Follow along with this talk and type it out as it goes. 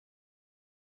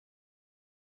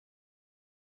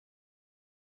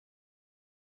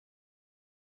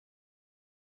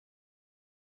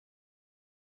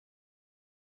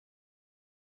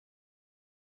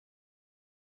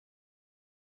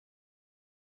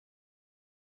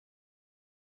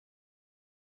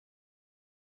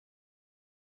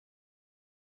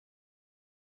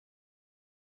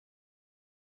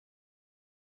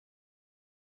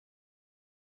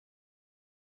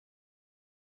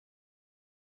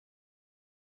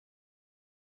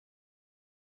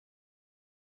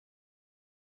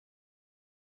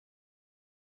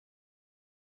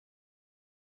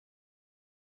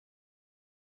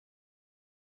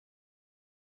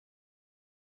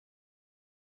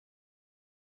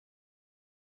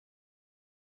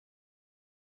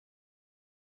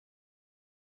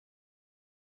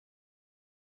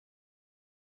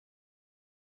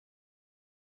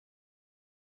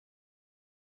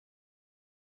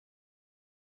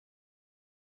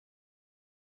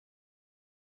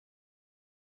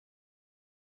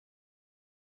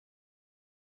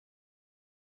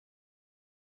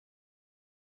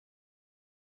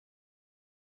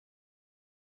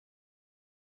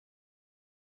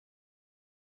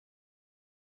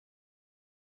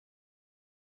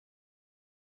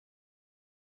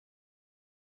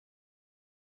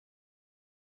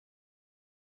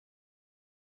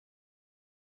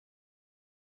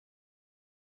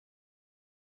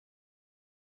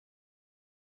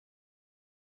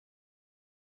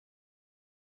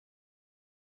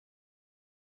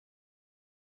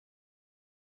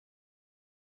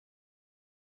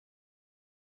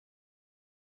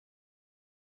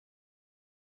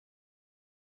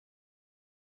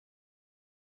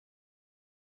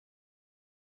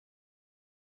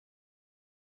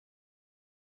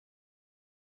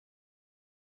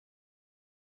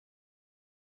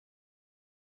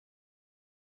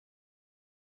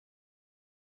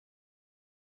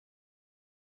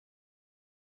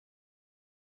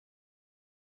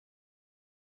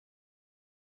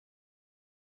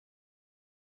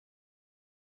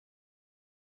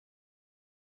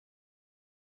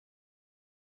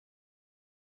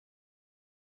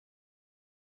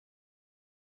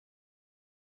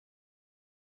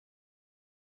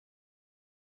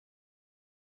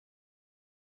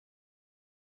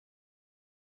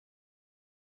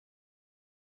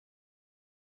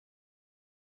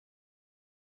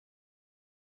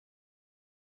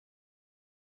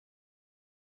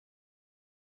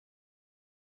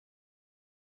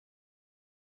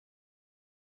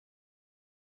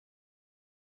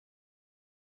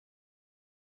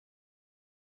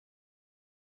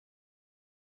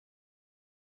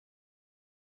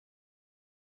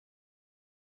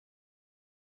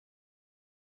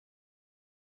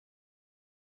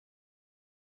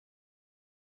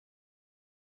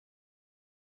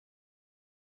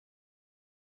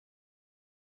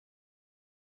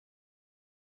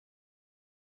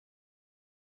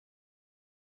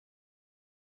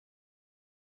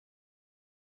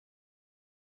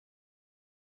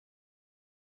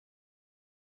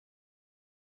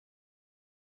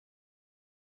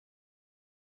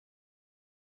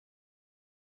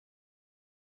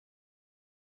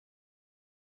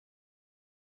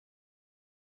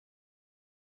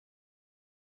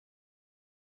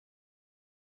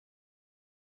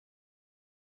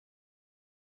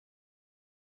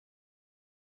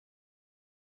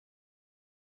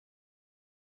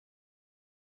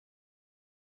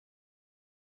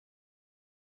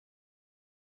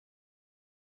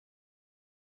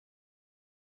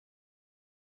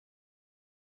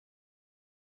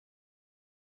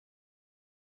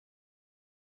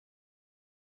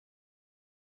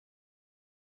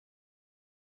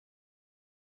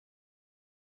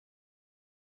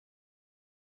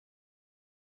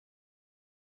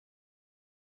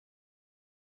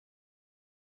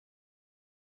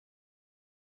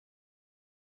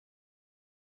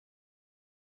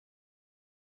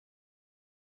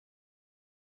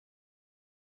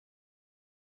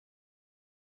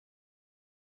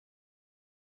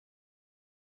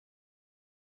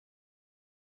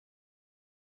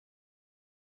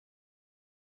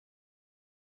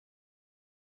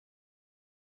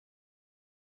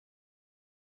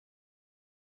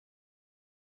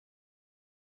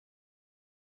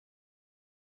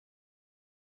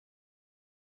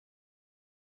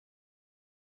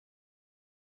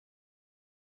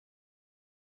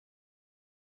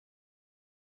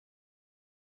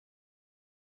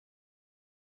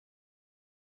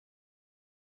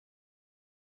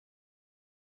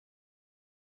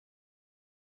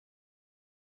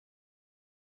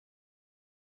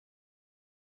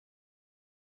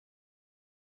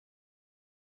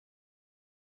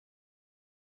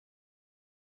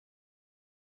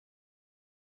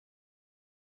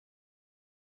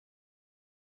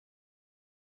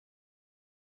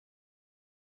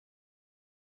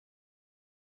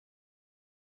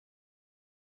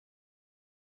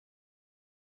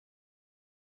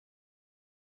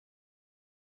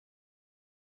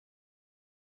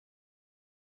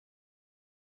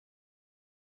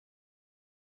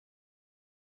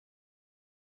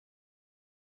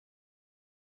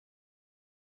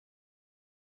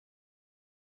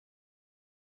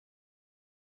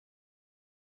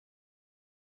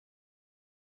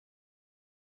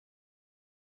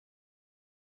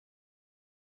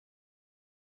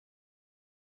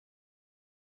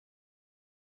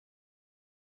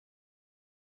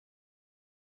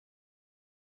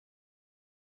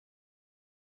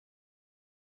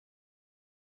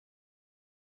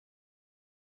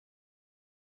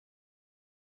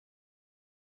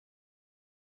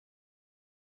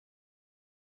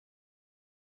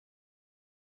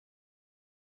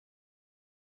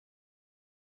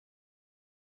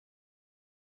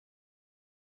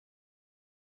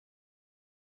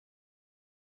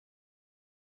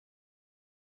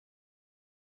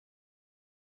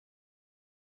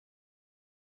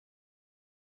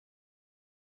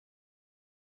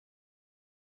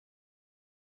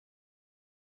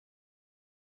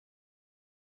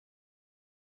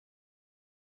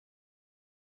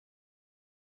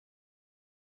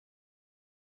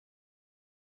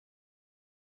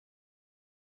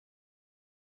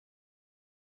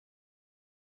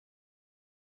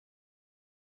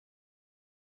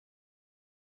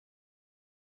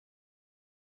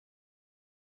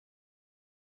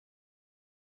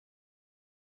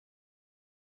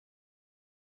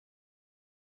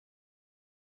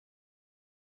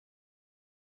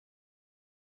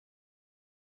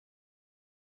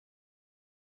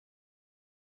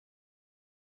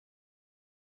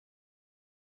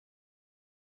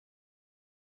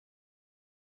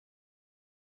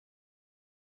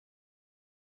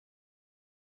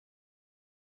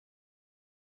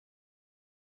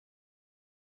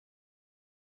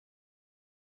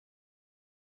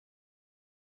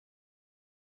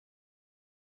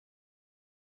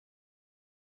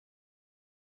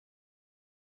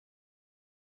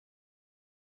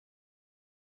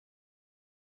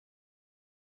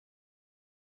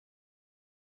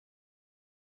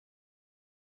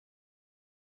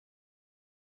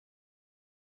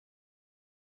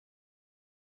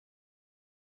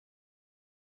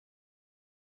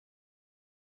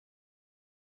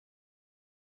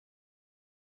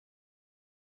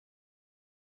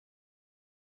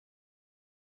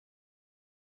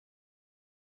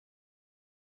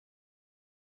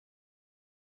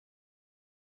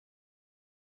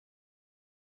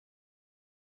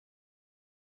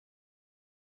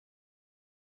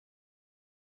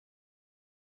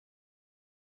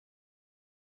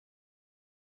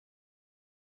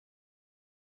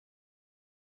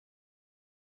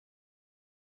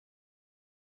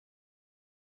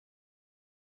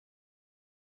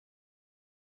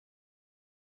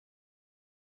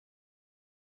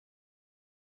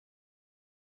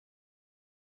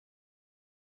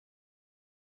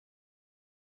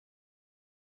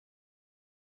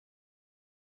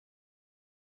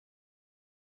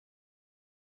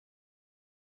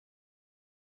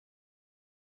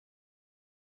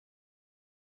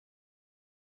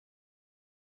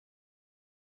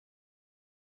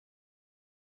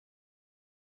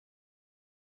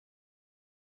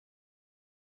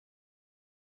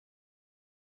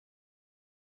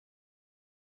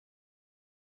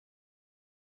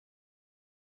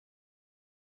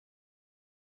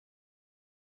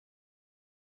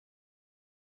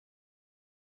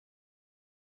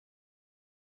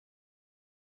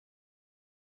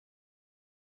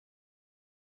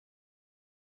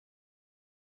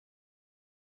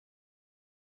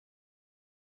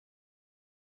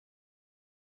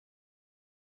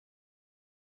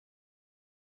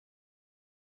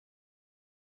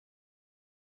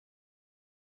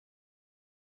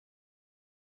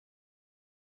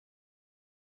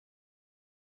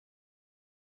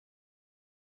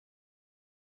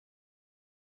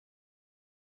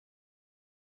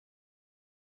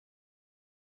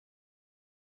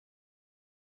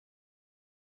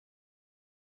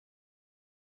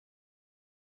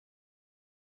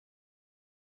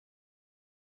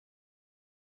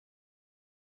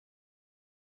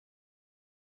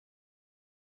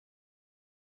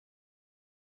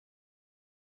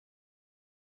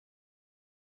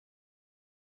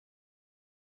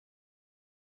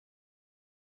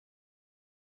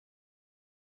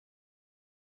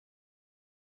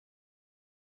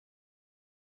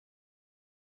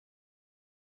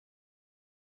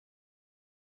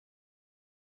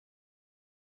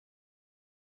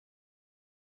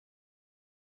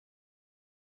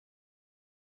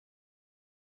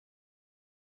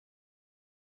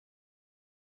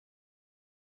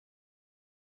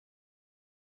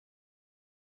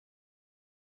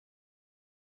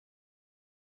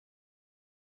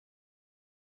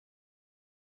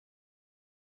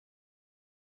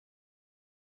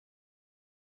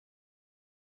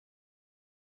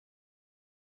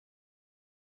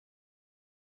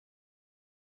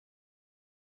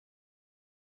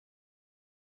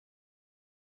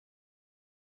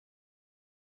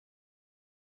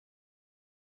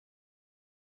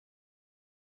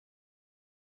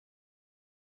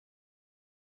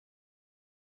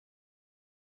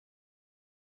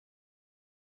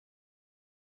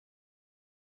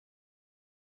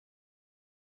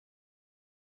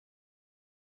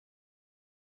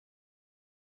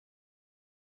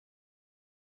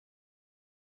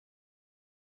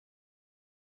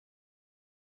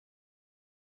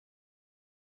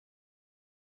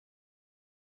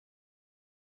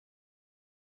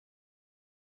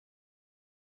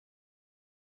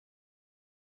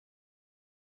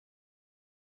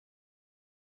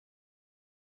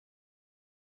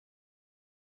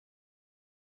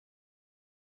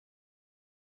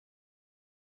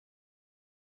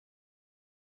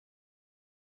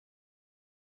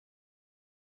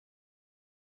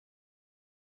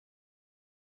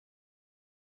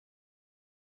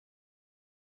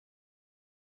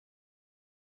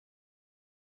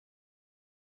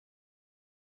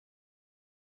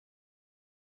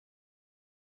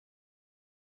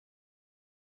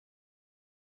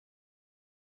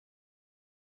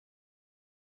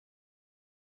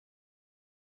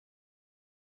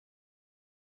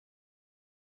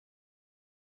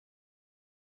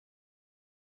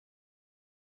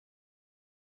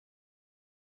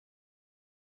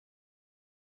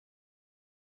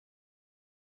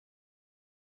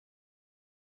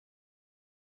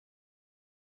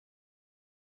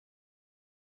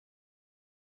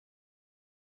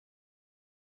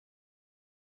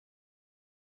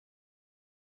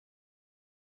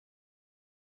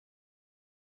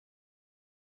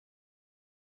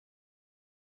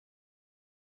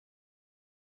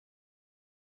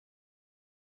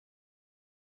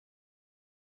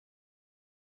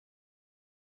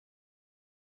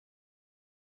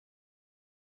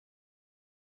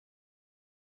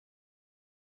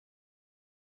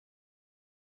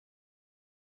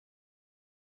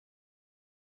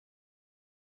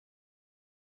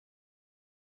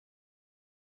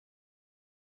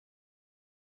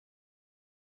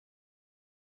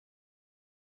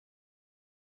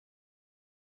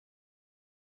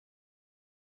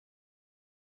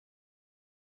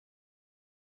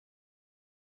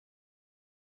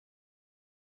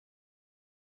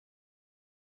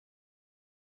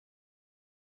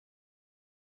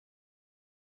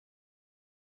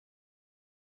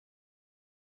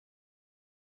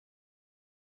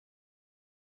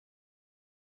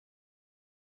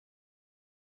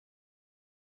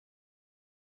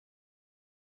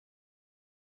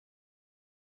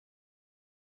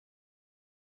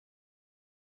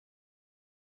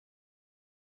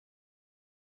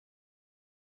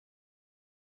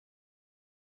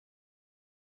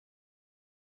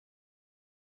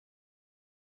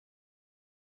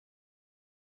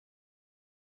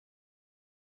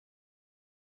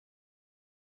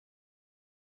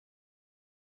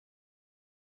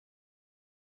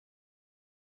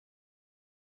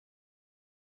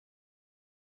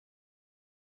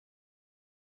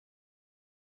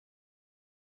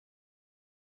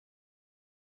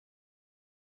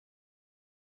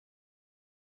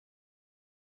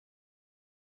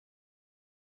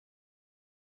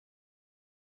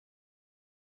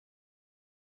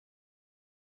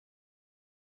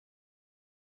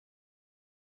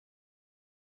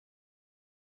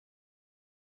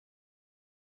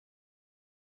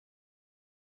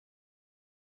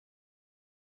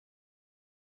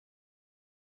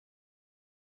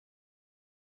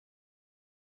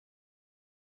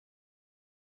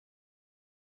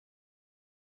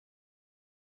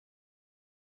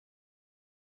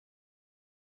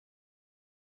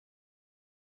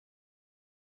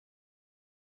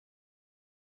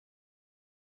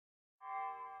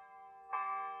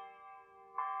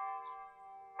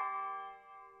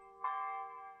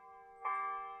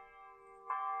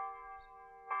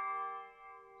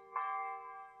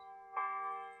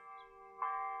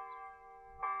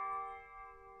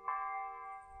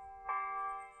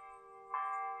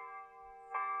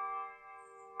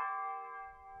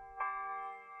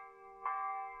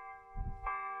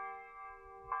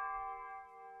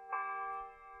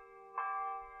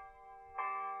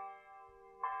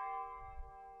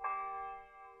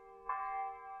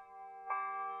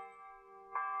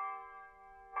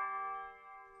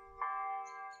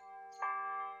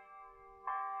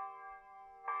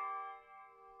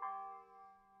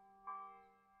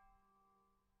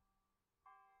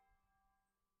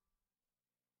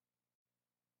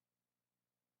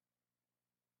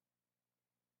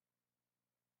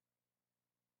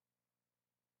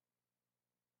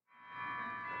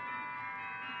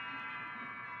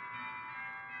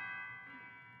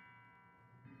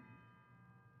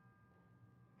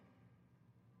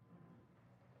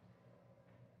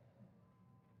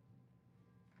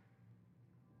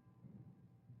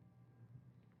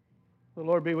The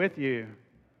Lord be with you.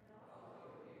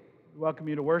 We welcome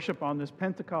you to worship on this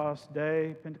Pentecost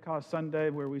Day, Pentecost Sunday,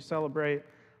 where we celebrate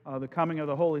the coming of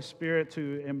the Holy Spirit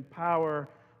to empower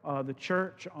the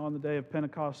church on the day of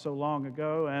Pentecost so long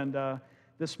ago. And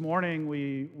this morning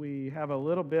we have a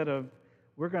little bit of,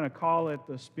 we're going to call it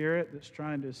the Spirit that's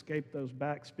trying to escape those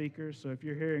back speakers. So if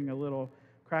you're hearing a little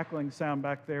crackling sound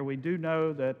back there, we do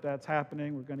know that that's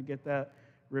happening. We're going to get that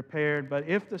repaired. But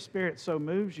if the Spirit so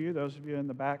moves you, those of you in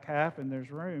the back half and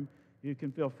there's room, you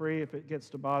can feel free, if it gets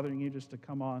to bothering you, just to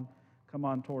come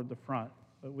on toward the front.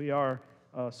 But we are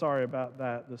sorry about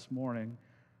that this morning.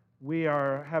 We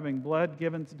are having blood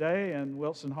given today, and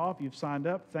Wilson Hall, if you've signed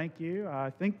up, thank you. I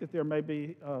think that there may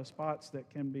be spots that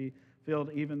can be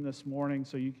filled even this morning,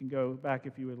 so you can go back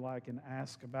if you would like and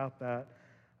ask about that.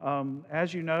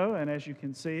 As you know, and as you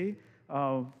can see,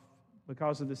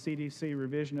 because of the CDC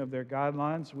revision of their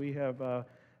guidelines, we have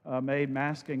made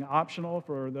masking optional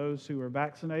for those who are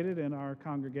vaccinated in our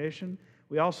congregation.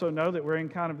 We also know that we're in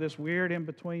kind of this weird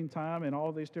in-between time in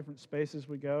all these different spaces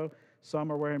we go.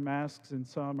 Some are wearing masks and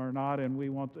some are not, and we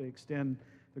want to extend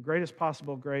the greatest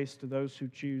possible grace to those who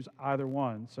choose either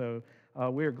one. So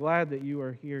we are glad that you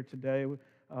are here today,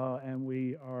 and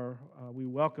we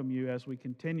welcome you as we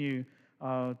continue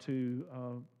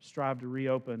to strive to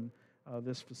reopen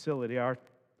this facility. Our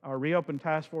Reopen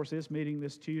Task Force is meeting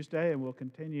this Tuesday, and we'll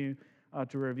continue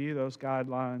to review those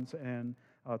guidelines and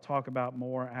talk about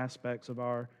more aspects of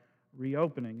our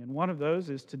reopening. And one of those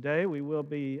is today we will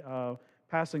be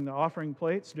passing the offering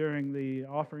plates during the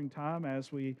offering time,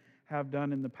 as we have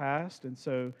done in the past. And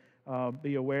so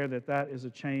be aware that that is a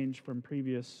change from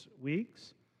previous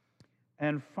weeks.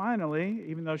 And finally,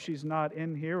 even though she's not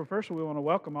in here, first we want to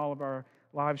welcome all of our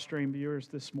live stream viewers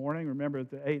this morning. Remember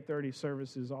that the 8:30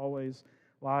 service is always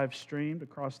live streamed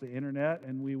across the internet,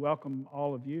 and we welcome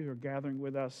all of you who are gathering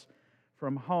with us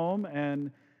from home.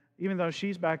 And even though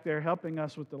she's back there helping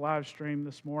us with the live stream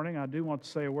this morning, I do want to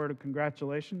say a word of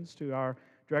congratulations to our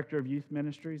Director of Youth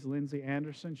Ministries, Lindsay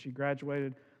Anderson. She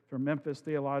graduated from Memphis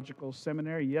Theological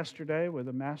Seminary yesterday with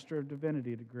a Master of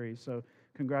Divinity degree. So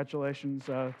congratulations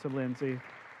to Lindsay.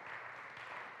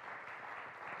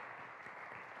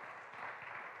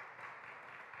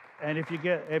 And if you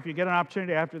get an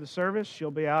opportunity after the service, she'll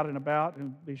be out and about,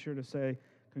 and be sure to say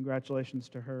congratulations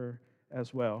to her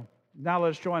as well. Now let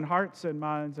us join hearts and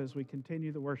minds as we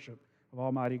continue the worship of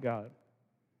Almighty God.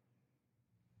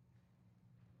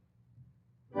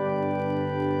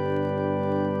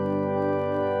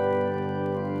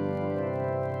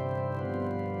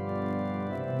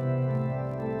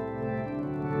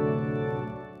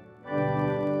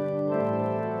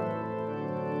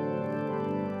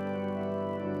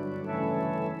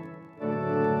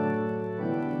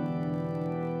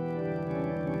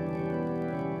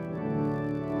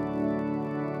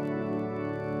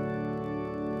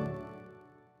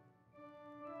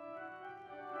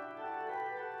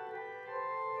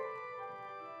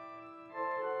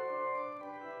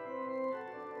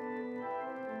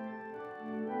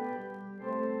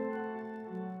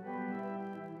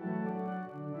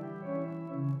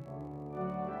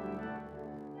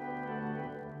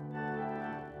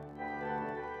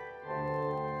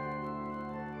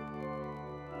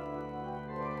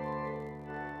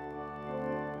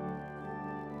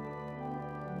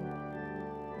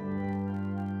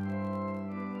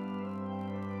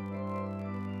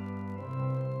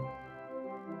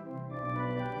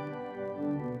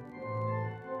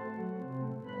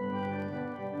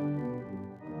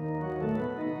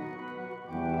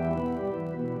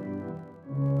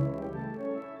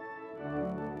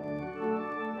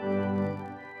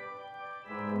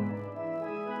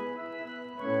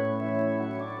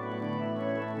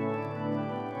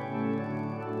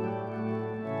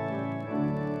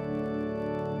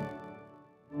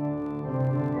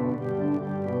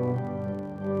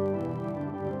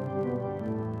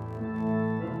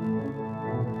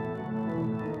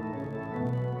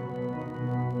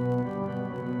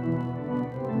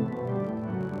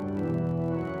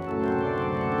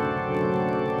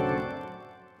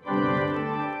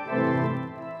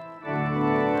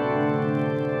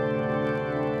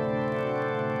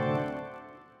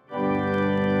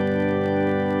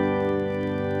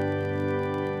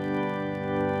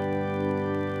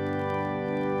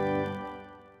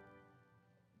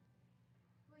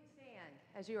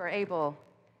 As you are able,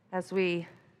 as we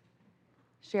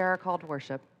share our call to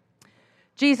worship.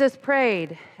 Jesus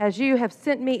prayed, "As you have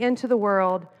sent me into the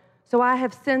world, so I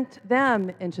have sent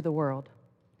them into the world.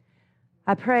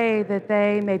 I pray that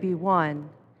they may be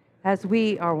one, as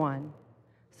we are one,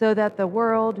 so that the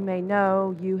world may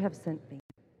know you have sent me."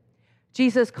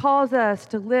 Jesus calls us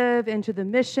to live into the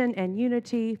mission and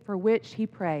unity for which he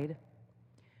prayed.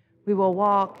 We will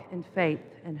walk in faith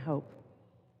and hope.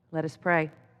 Let us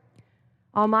pray.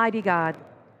 Almighty God,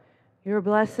 your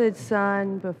blessed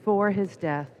Son, before his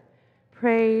death,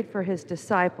 prayed for his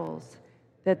disciples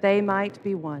that they might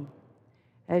be one,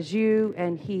 as you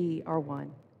and he are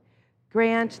one.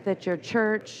 Grant that your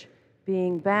church,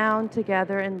 being bound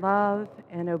together in love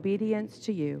and obedience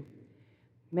to you,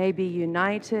 may be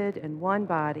united in one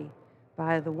body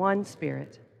by the one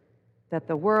Spirit, that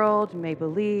the world may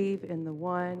believe in the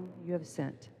one you have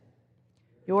sent,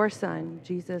 your Son,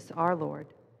 Jesus our Lord,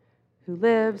 who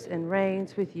lives and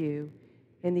reigns with you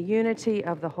in the unity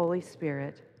of the Holy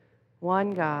Spirit,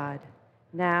 one God,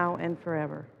 now and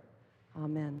forever.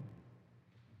 Amen.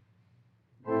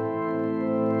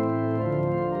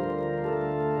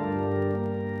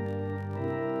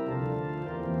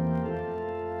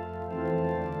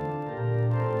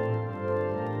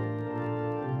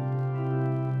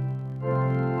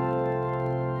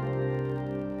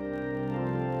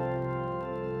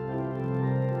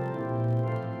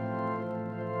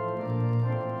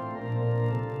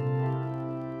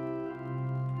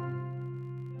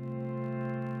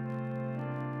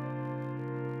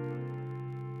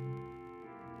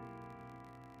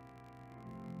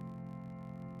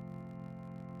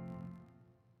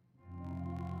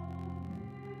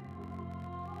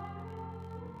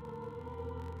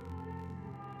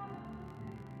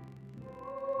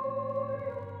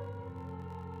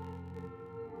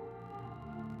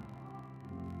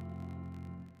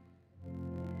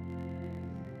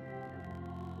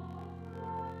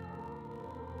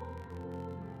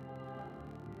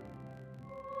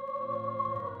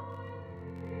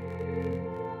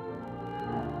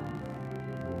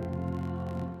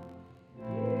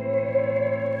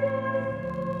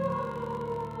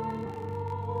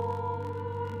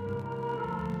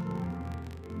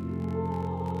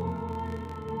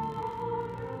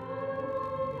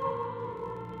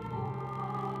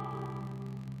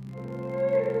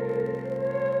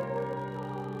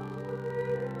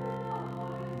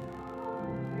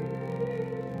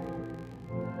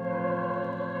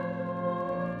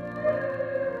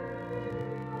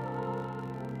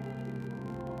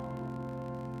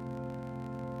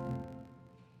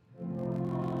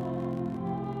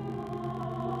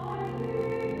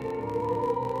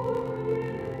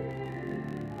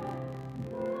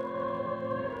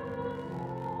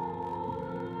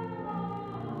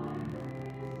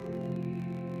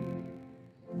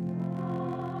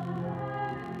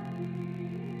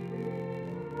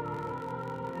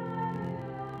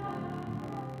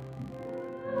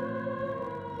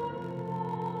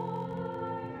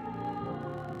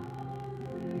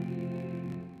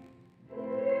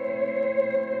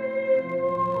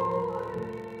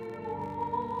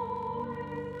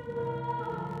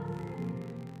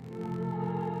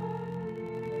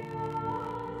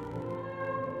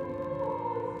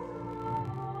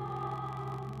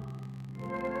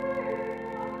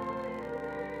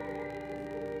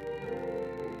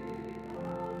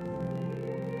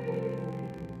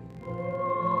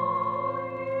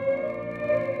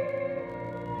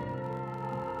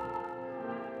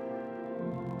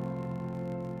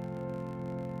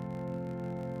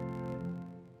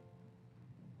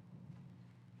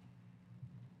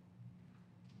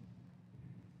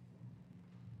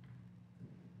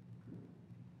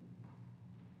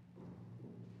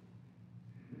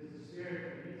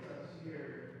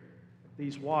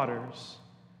 These waters.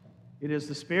 It is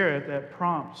the Spirit that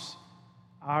prompts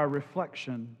our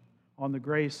reflection on the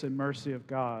grace and mercy of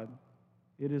God.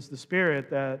 It is the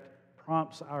Spirit that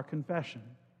prompts our confession,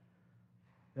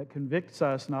 that convicts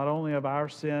us not only of our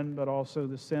sin, but also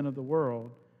the sin of the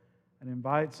world, and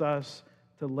invites us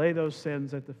to lay those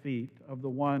sins at the feet of the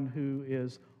one who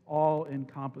is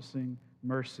all-encompassing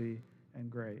mercy and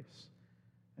grace.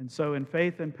 And so in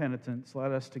faith and penitence,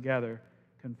 let us together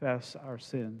confess our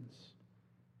sins.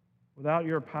 Without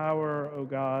your power, O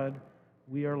God,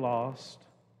 we are lost.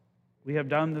 We have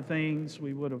done the things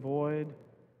we would avoid,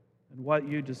 and what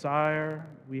you desire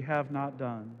we have not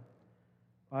done.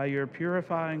 By your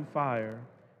purifying fire,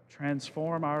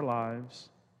 transform our lives.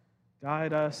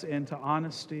 Guide us into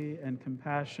honesty and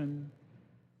compassion,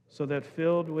 so that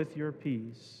filled with your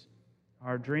peace,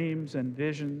 our dreams and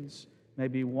visions may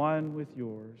be one with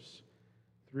yours.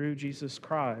 Through Jesus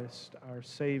Christ, our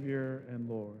Savior and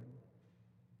Lord.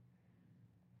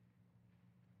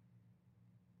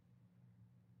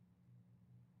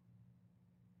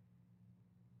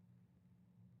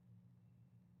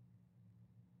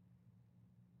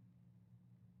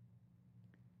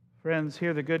 Friends,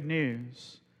 hear the good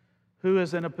news. Who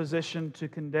is in a position to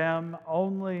condemn?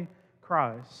 Only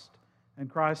Christ. And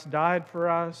Christ died for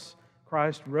us.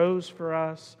 Christ rose for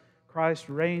us. Christ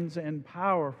reigns in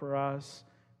power for us.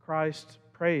 Christ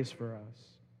prays for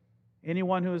us.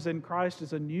 Anyone who is in Christ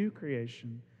is a new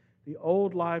creation. The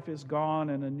old life is gone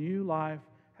and a new life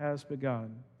has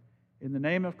begun. In the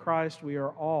name of Christ, we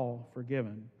are all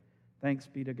forgiven. Thanks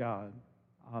be to God.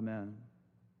 Amen.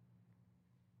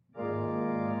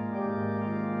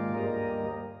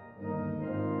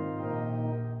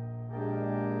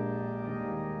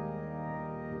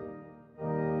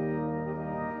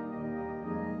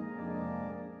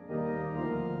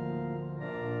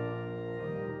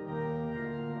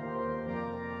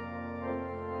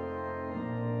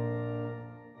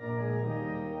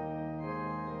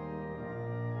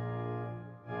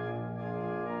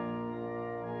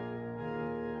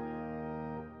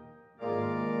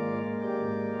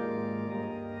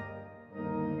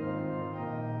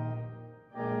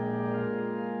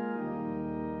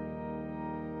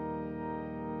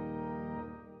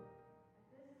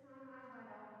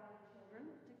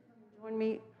 Join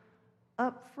me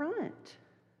up front.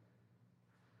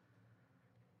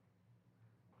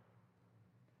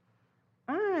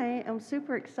 I am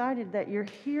super excited that you're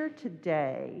here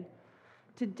today.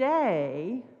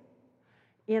 Today,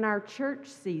 in our church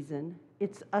season,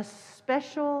 it's a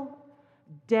special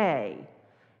day.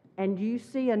 And you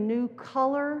see a new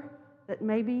color that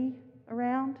may be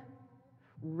around?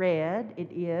 Red,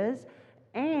 it is.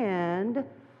 And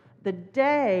the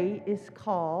day is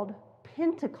called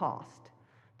Pentecost.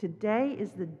 Today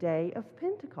is the day of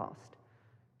Pentecost.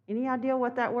 Any idea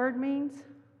what that word means?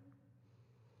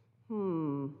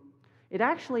 It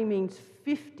actually means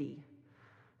 50.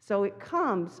 So it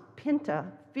comes, Penta,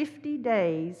 50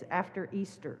 days after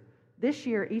Easter. This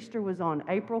year, Easter was on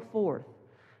April 4th.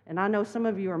 And I know some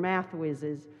of you are math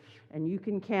whizzes, and you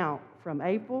can count from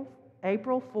April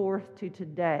 4th to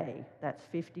today. That's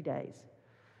 50 days.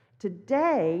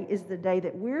 Today is the day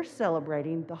that we're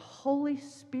celebrating the Holy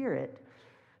Spirit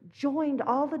joined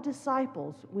all the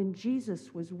disciples when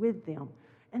Jesus was with them.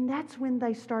 And that's when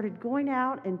they started going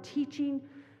out and teaching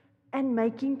and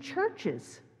making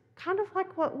churches, kind of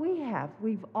like what we have.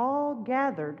 We've all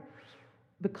gathered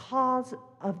because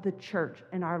of the church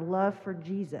and our love for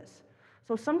Jesus.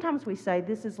 So sometimes we say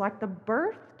this is like the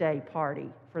birthday party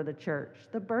for the church,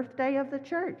 the birthday of the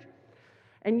church.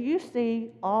 And you see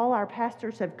all our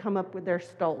pastors have come up with their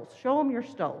stoles. Show them your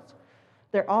stoles.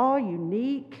 They're all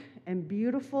unique and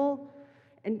beautiful.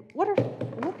 And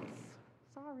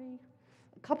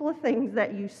a couple of things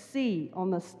that you see on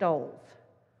the stoles.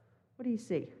 What do you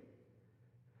see?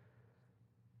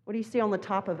 What do you see on the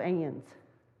top of Anne's?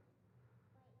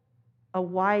 A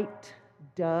white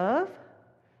dove.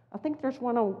 I think there's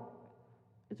one on,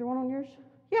 is there one on yours?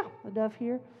 Yeah, a dove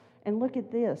here. And look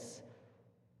at this.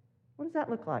 What does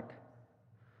that look like?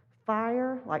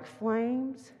 Fire, like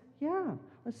flames? Yeah.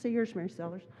 Let's see yours, Mary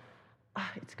Sellers.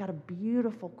 It's got a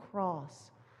beautiful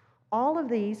cross. All of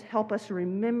these help us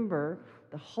remember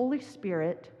the Holy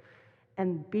Spirit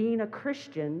and being a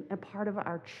Christian and part of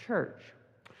our church.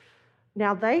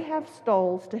 Now, they have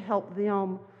stoles to help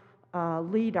them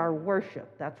lead our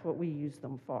worship. That's what we use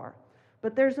them for.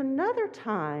 But there's another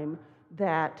time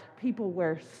that people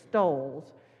wear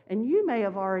stoles, and you may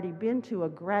have already been to a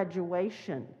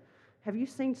graduation. Have you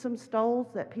seen some stoles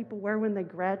that people wear when they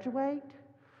graduate?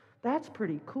 That's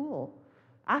pretty cool.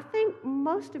 I think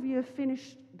most of you have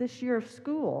finished this year of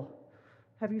school.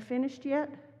 Have you finished yet?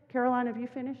 Caroline, have you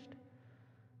finished?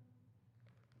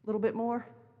 A little bit more?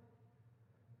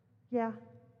 Yeah.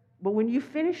 But when you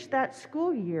finish that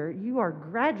school year, you are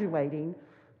graduating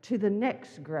to the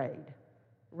next grade,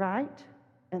 right?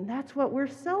 And that's what we're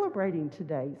celebrating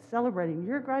today, celebrating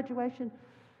your graduation.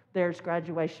 There's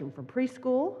graduation from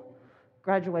preschool,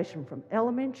 graduation from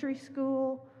elementary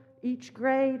school, each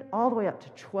grade, all the way up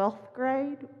to 12th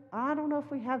grade. I don't know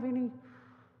if we have any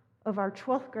of our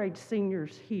 12th grade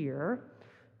seniors here.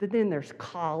 But then there's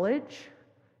college.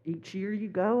 Each year you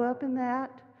go up in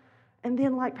that. And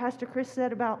then like Pastor Chris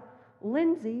said about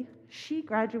Lindsay, she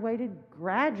graduated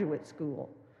graduate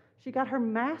school. She got her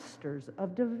master's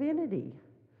of divinity.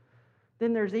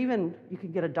 Then there's even, you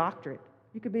can get a doctorate.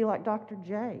 You could be like Dr.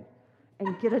 J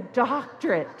and get a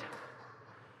doctorate.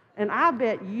 And I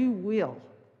bet you will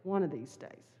one of these days.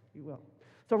 You will.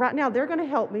 So right now they're going to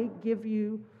help me give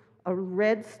you a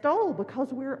red stole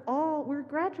because we're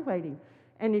graduating.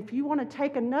 And if you want to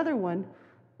take another one,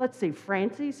 let's see,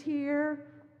 Francie's here.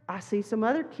 I see some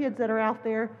other kids that are out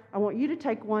there. I want you to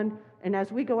take one, and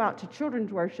as we go out to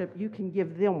children's worship, you can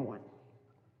give them one.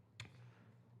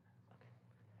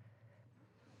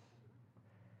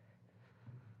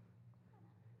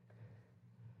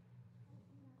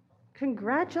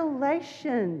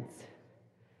 Congratulations.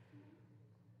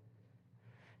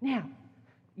 Now,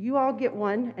 you all get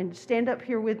one and stand up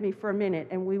here with me for a minute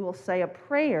and we will say a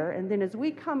prayer. And then as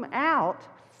we come out,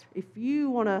 if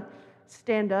you want to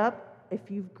stand up,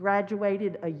 if you've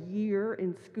graduated a year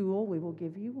in school, we will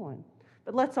give you one.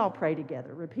 But let's all pray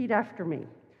together. Repeat after me.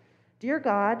 Dear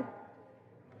God,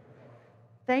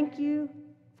 thank you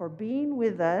for being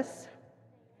with us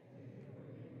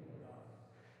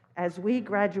as we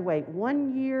graduate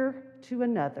one year to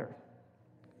another.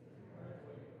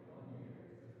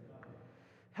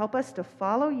 Help us to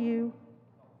follow you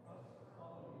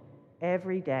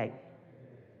every day.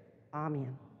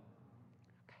 Amen.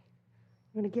 Okay.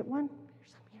 You want to get one?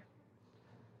 Here's some here.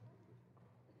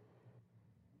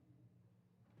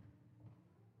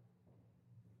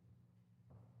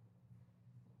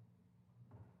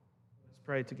 Let's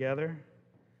pray together.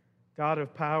 God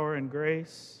of power and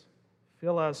grace,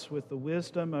 fill us with the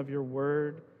wisdom of your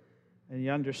word and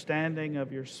the understanding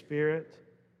of your Spirit,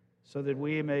 so that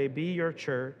we may be your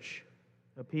church,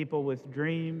 a people with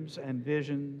dreams and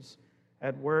visions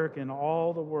at work in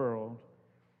all the world,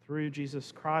 through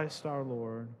Jesus Christ our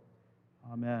Lord.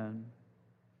 Amen.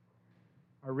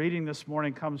 Our reading this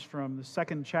morning comes from the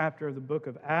second chapter of the book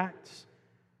of Acts,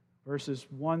 verses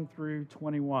 1 through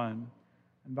 21.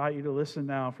 I invite you to listen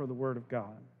now for the word of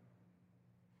God.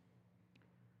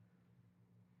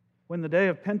 When the day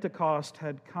of Pentecost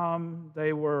had come,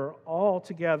 they were all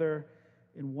together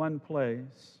in one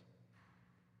place.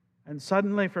 And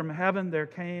suddenly from heaven there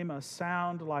came a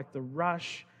sound like the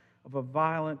rush of a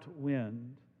violent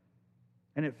wind,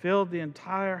 and it filled the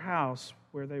entire house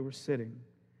where they were sitting.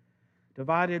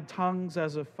 Divided tongues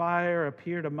as of fire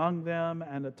appeared among them,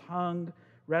 and a tongue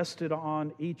rested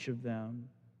on each of them.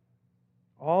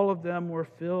 All of them were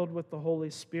filled with the Holy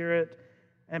Spirit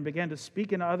and began to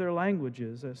speak in other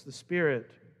languages as the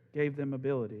Spirit gave them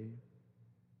ability.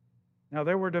 Now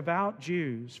there were devout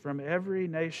Jews from every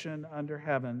nation under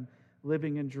heaven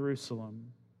living in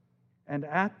Jerusalem. And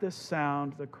at this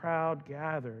sound the crowd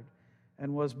gathered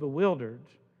and was bewildered,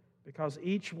 because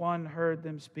each one heard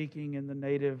them speaking in the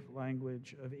native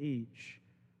language of each.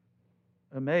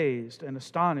 Amazed and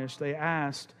astonished, they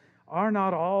asked, "Are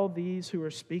not all these who are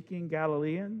speaking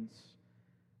Galileans?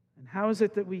 And how is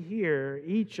it that we hear,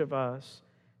 each of us,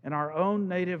 in our own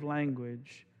native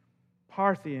language,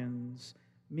 Parthians,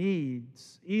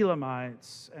 Medes,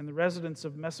 Elamites, and the residents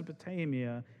of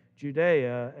Mesopotamia,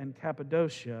 Judea and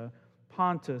Cappadocia,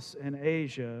 Pontus and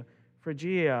Asia,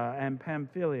 Phrygia and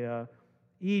Pamphylia,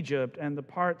 Egypt and the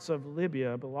parts of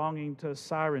Libya belonging to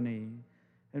Cyrene,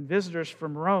 and visitors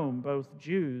from Rome, both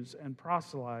Jews and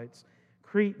proselytes,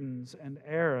 Cretans and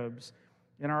Arabs.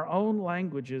 In our own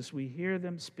languages we hear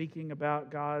them speaking about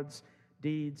God's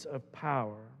deeds of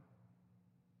power."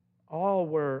 All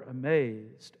were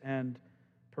amazed and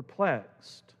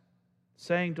perplexed,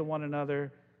 saying to one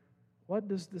another, "What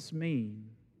does this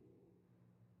mean?"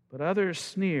 But others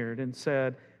sneered and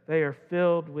said, "They are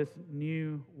filled with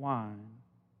new wine."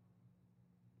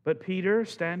 But Peter,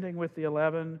 standing with the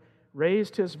 11,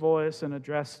 raised his voice and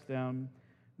addressed them,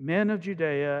 "Men of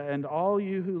Judea, and all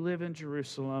you who live in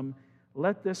Jerusalem,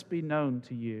 let this be known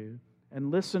to you,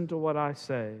 and listen to what I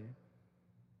say.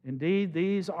 Indeed,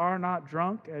 these are not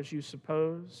drunk, as you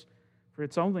suppose, for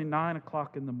it's only 9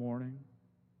 o'clock in the morning.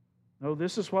 No,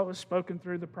 this is what was spoken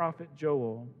through the prophet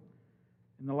Joel.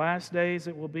 In the last days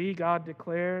it will be, God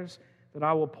declares, that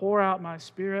I will pour out my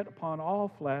Spirit upon all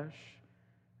flesh,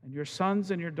 and your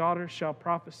sons and your daughters shall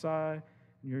prophesy, and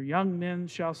your young men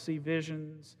shall see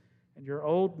visions, and your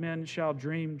old men shall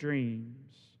dream dreams.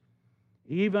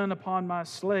 Even upon my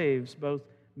slaves, both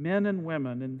men and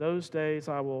women, in those days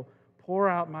I will pour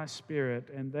out my Spirit,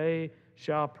 and they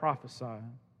shall prophesy.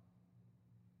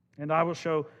 And I will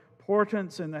show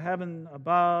portents in the heaven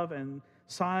above and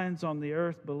signs on the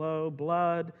earth below,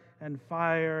 blood and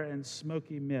fire and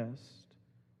smoky mist.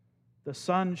 The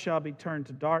sun shall be turned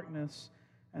to darkness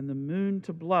and the moon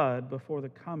to blood before the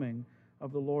coming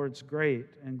of the Lord's great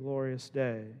and glorious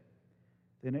day.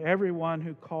 Then everyone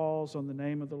who calls on the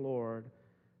name of the Lord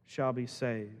shall be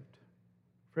saved."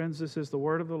 Friends, this is the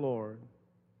word of the Lord.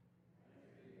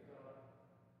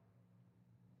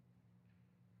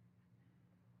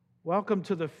 Welcome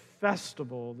to the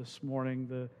festival this morning,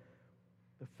 the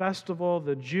festival,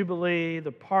 the jubilee,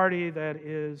 the party that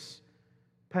is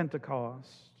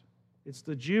Pentecost. It's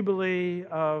the jubilee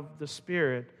of the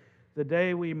Spirit, the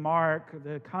day we mark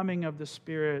the coming of the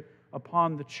Spirit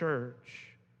upon the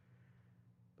church.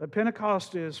 But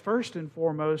Pentecost is first and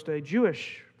foremost a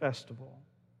Jewish festival,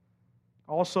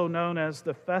 also known as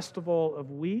the Festival of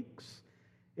Weeks.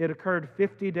 It occurred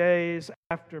 50 days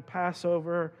after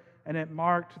Passover, and it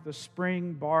marked the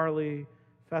spring barley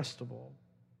festival.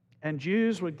 And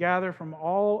Jews would gather from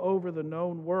all over the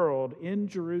known world in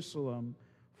Jerusalem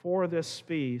for this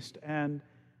feast. And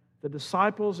the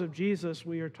disciples of Jesus,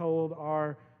 we are told,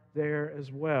 are there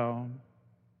as well.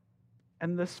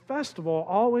 And this festival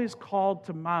always called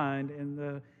to mind in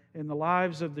the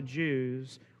lives of the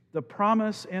Jews the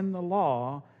promise in the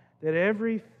law that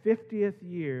every 50th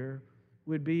year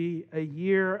would be a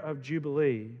year of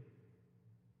Jubilee.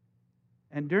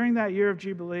 And during that year of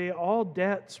Jubilee, all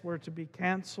debts were to be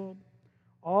canceled,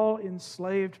 all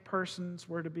enslaved persons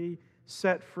were to be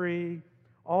set free,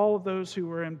 all of those who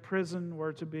were in prison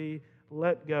were to be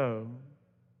let go.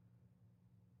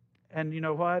 And you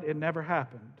know what? It never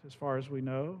happened, as far as we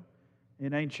know,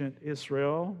 in ancient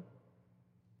Israel.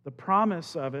 The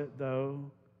promise of it, though,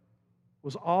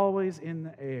 was always in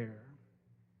the air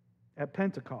at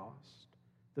Pentecost,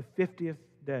 the 50th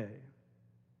day.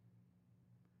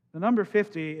 The number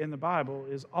 50 in the Bible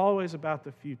is always about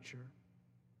the future.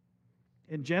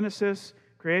 In Genesis,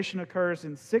 creation occurs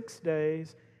in 6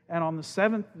 days, and on the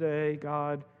 7th day,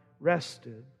 God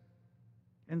rested.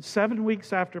 And 7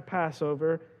 weeks after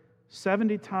Passover,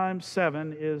 70 times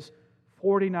 7 is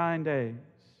 49 days.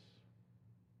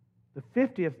 The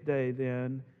 50th day,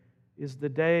 then, is the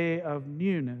day of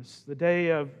newness, the day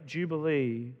of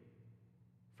Jubilee.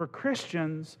 For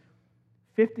Christians,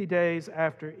 50 days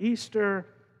after Easter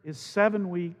is 7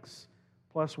 weeks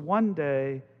plus 1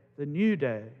 day, the new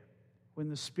day, when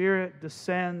the Spirit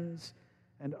descends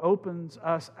and opens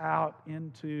us out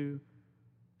into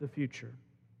the future.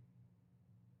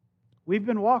 We've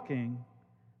been walking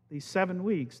these 7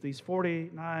 weeks, these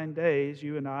 49 days,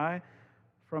 you and I,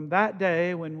 from that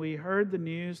day when we heard the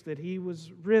news that He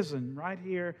was risen right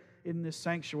here in this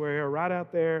sanctuary or right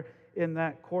out there in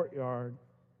that courtyard.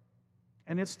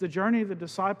 And it's the journey the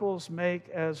disciples make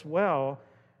as well.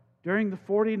 During the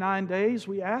 49 days,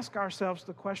 we ask ourselves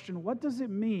the question, what does it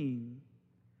mean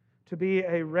to be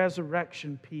a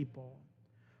resurrection people?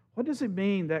 What does it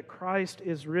mean that Christ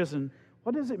is risen?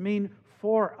 What does it mean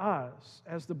for us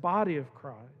as the body of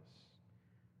Christ?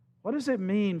 What does it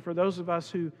mean for those of us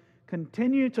who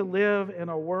continue to live in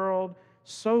a world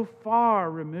so far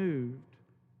removed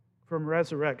from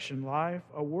resurrection life,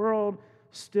 a world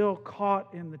still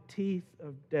caught in the teeth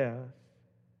of death?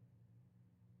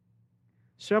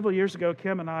 Several years ago,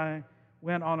 Kim and I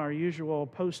went on our usual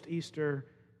post-Easter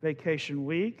vacation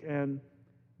week, and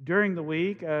during the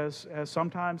week, as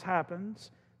sometimes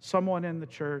happens, someone in the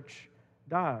church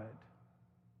died.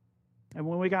 And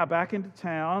when we got back into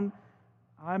town,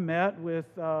 I met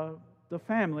with the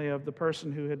family of the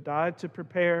person who had died to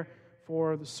prepare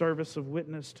for the service of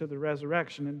witness to the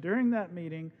resurrection. And during that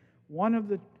meeting, one of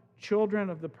the children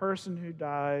of the person who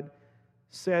died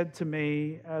said to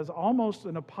me, as almost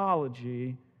an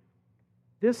apology,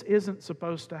 "This isn't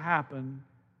supposed to happen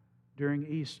during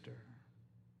Easter."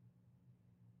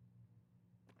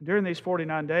 During these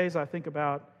 49 days, I think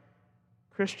about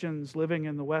Christians living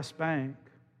in the West Bank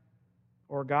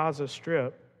or Gaza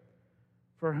Strip,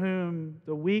 for whom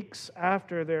the weeks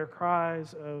after their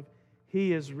cries of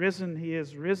He is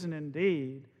risen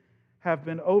indeed, have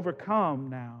been overcome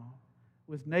now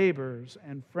with neighbors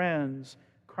and friends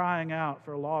crying out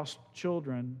for lost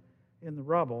children in the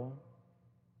rubble.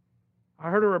 I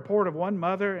heard a report of one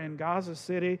mother in Gaza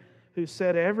City who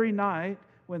said every night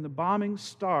when the bombing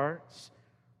starts,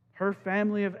 her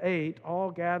family of 8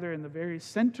 all gather in the very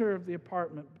center of the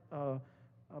apartment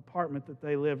that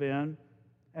they live in,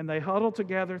 and they huddle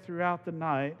together throughout the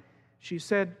night. She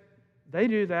said they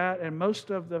do that, and most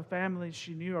of the families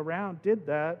she knew around did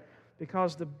that,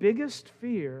 because the biggest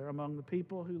fear among the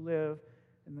people who live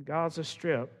in the Gaza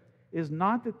Strip is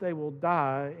not that they will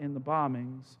die in the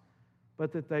bombings,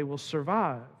 but that they will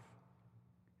survive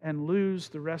and lose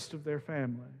the rest of their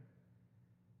family.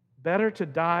 Better to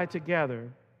die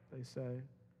together, they say,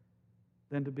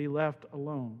 than to be left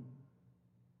alone.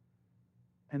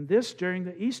 And this during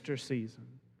the Easter season,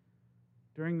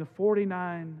 during the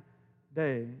 49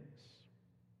 days.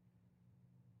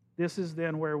 This is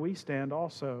then where we stand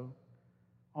also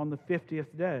on the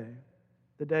 50th day,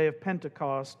 the day of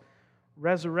Pentecost.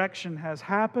 Resurrection has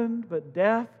happened, but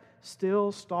death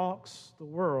still stalks the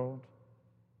world.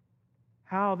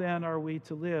 How then are we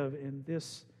to live in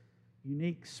this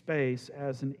unique space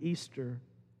as an Easter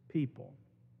people?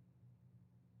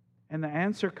 And the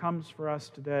answer comes for us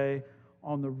today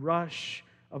on the rush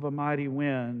of a mighty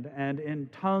wind, and in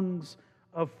tongues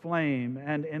of flame,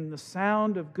 and in the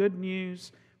sound of good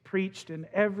news preached in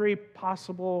every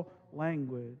possible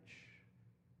language.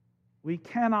 We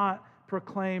cannot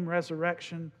proclaim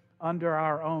resurrection under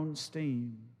our own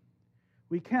steam.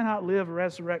 We cannot live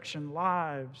resurrection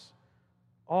lives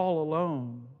all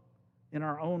alone in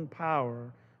our own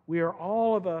power. We are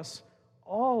all of us,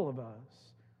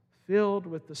 filled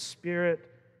with the Spirit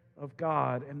of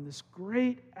God and this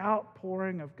great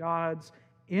outpouring of God's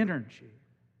energy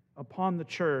upon the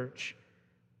church.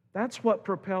 That's what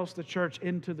propels the church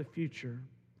into the future.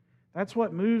 That's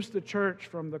what moves the church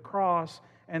from the cross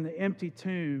and the empty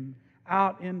tomb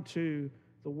out into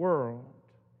the world.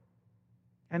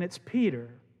 And it's Peter,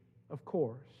 of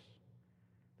course,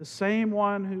 the same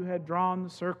one who had drawn the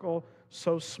circle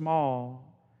so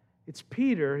small. It's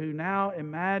Peter who now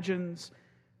imagines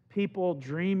people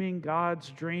dreaming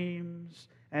God's dreams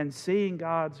and seeing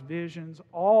God's visions,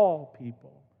 all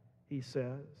people, he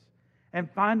says, and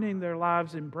finding their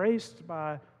lives embraced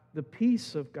by the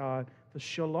peace of God, the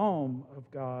shalom of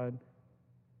God,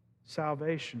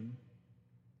 salvation.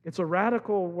 It's a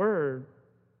radical word.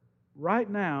 Right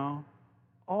now,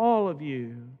 all of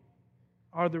you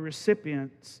are the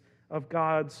recipients of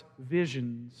God's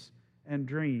visions and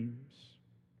dreams.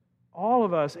 All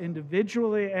of us,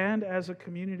 individually and as a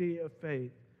community of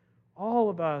faith, all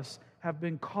of us have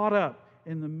been caught up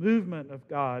in the movement of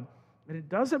God. And it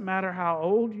doesn't matter how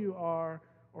old you are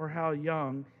or how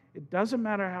young. It doesn't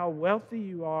matter how wealthy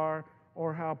you are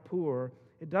or how poor.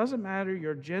 It doesn't matter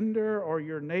your gender or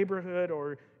your neighborhood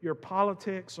or your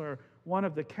politics or one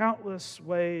of the countless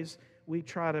ways we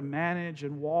try to manage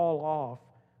and wall off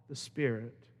the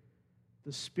Spirit.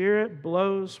 The Spirit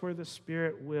blows where the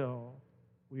Spirit will,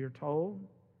 we are told.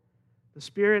 The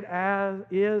Spirit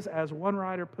is, as one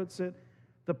writer puts it,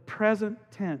 the present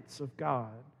tense of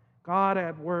God. God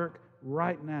at work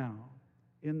right now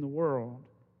in the world.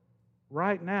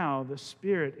 Right now, the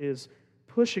Spirit is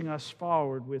pushing us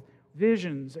forward with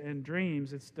visions and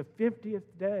dreams. It's the 50th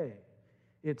day.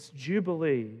 It's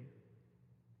Jubilee.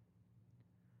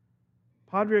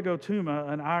 Pádraig Ó Tuama,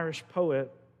 an Irish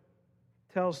poet,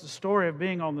 tells the story of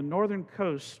being on the northern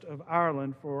coast of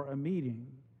Ireland for a meeting.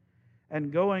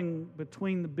 And going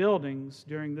between the buildings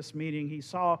during this meeting, he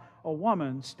saw a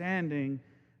woman standing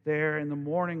there in the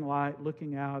morning light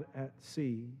looking out at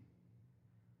sea.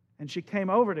 And she came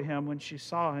over to him when she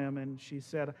saw him and she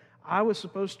said, I was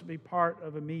supposed to be part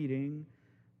of a meeting,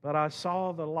 but I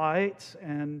saw the light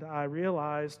and I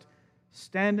realized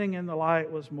standing in the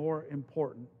light was more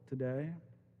important today.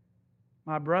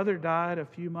 My brother died a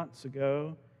few months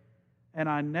ago, and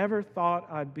I never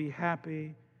thought I'd be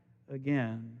happy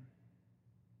again.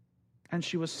 And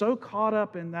she was so caught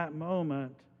up in that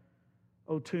moment,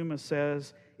 Ó Tuama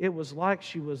says, it was like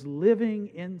she was living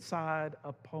inside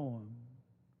a poem.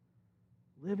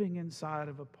 Living inside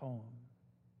of a poem.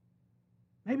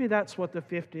 Maybe that's what the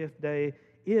 50th day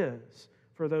is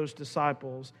for those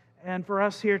disciples. And for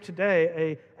us here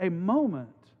today, a moment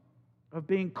of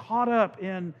being caught up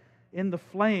in the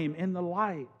flame, in the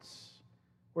lights,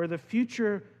 where the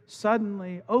future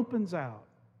suddenly opens out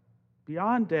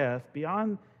beyond death,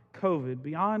 beyond COVID,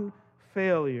 beyond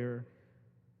failure.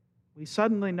 We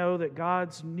suddenly know that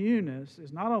God's newness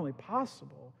is not only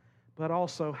possible, but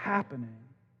also happening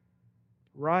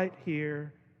right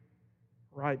here,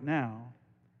 right now.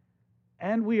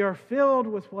 And we are filled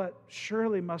with what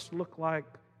surely must look like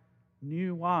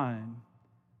new wine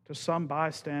to some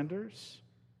bystanders.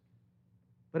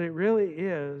 But it really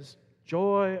is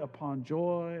joy upon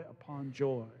joy upon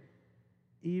joy,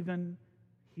 even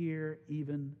here,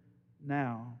 even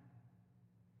now.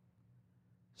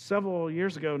 Several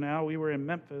years ago now, we were in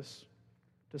Memphis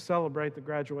to celebrate the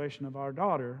graduation of our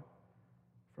daughter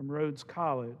from Rhodes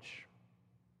College.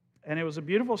 And it was a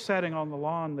beautiful setting on the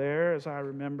lawn there, as I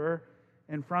remember,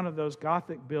 in front of those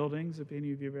Gothic buildings. If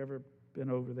any of you have ever been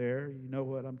over there, you know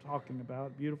what I'm talking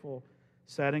about. Beautiful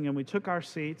setting. And we took our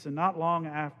seats, and not long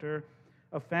after,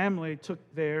 a family took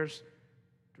theirs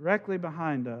directly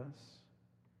behind us.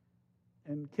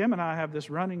 And Kim and I have this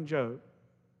running joke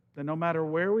that no matter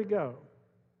where we go,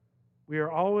 we are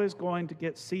always going to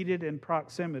get seated in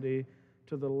proximity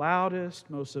to the loudest,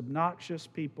 most obnoxious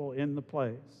people in the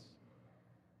place.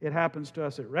 It happens to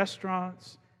us at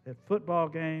restaurants, at football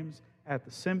games, at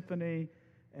the symphony,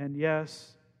 and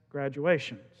yes,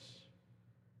 graduations.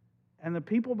 And the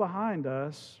people behind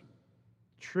us,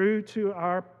 true to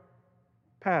our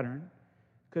pattern,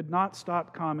 could not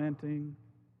stop commenting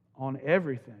on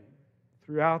everything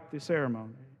throughout the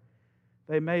ceremony.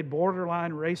 They made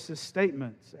borderline racist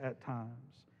statements at times.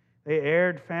 They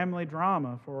aired family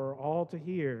drama for all to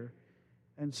hear,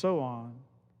 and so on.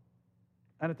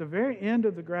 And at the very end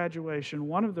of the graduation,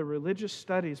 one of the religious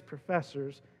studies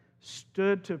professors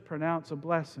stood to pronounce a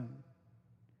blessing.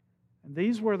 And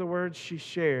these were the words she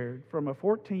shared from a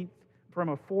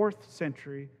 4th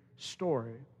century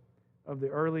story of the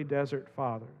early desert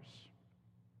fathers.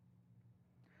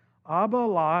 Abba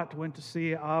Lot went to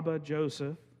see Abba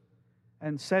Joseph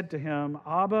and said to him,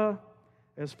 Abba,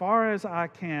 as far as I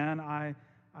can, I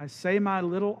say my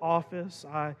little office,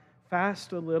 I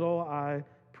fast a little, I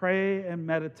pray and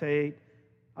meditate,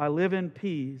 I live in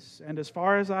peace, and as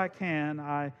far as I can,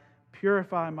 I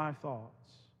purify my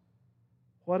thoughts.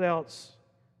 What else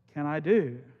can I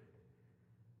do?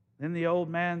 Then the old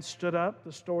man stood up,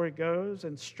 the story goes,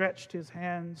 and stretched his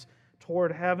hands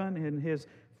toward heaven, and his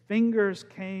fingers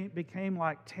became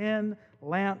like 10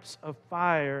 lamps of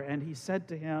fire, and he said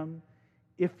to him,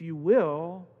 if you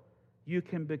will, you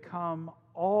can become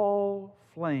all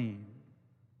flame.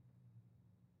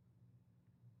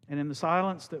 And in the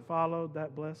silence that followed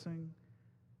that blessing,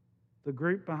 the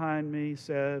group behind me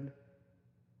said,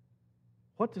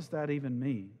 what does that even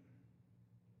mean?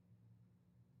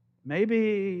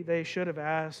 Maybe they should have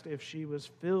asked if she was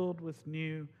filled with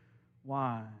new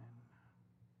wine.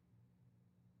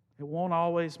 It won't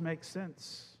always make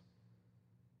sense.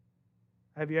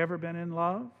 Have you ever been in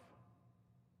love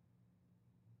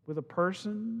with a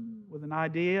person, with an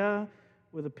idea,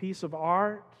 with a piece of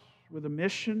art, with a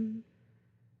mission?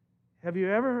 Have you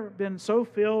ever been so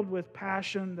filled with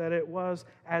passion that it was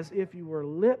as if you were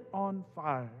lit on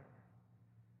fire?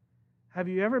 Have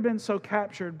you ever been so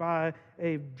captured by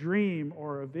a dream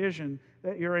or a vision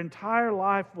that your entire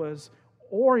life was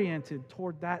oriented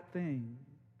toward that thing?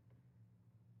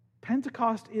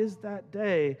 Pentecost is that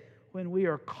day when we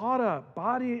are caught up,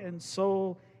 body and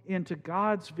soul, into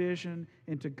God's vision,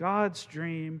 into God's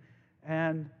dream,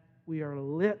 and we are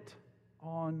lit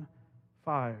on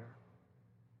fire.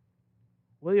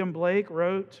 William Blake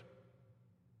wrote,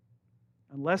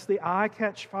 unless the eye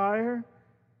catch fire,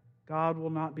 God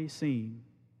will not be seen.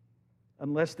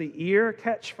 Unless the ear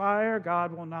catch fire,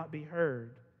 God will not be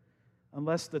heard.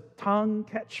 Unless the tongue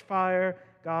catch fire,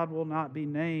 God will not be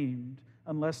named.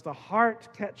 Unless the heart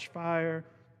catch fire,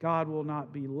 God will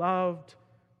not be loved.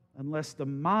 Unless the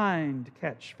mind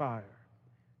catch fire,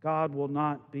 God will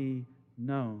not be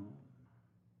known.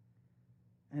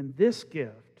 And this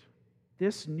gift,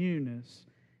 this newness,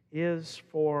 is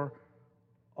for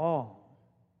all.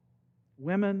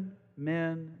 Women,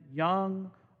 men,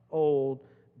 young, old,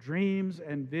 dreams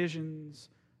and visions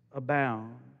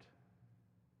abound.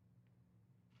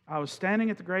 I was standing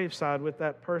at the graveside with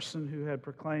that person who had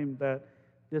proclaimed that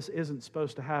this isn't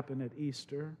supposed to happen at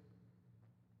Easter.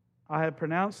 I had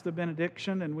pronounced the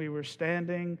benediction, and we were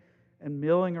standing and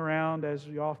milling around as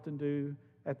we often do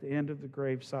at the end of the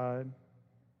graveside.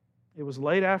 It was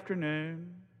late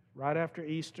afternoon, right after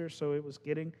Easter, so it was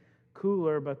getting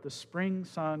cooler, but the spring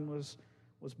sun was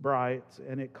bright,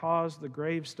 and it caused the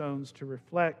gravestones to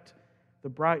reflect the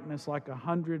brightness like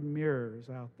 100 mirrors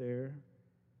out there.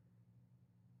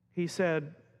 He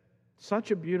said,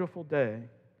 such a beautiful day.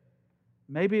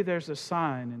 Maybe there's a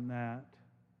sign in that.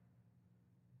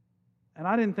 And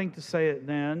I didn't think to say it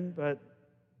then, but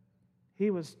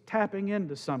he was tapping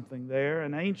into something there,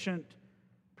 an ancient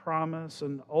promise,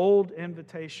 an old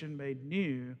invitation made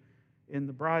new in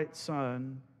the bright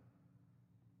sun.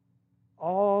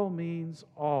 All means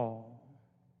all.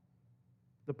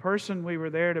 The person we were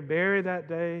there to bury that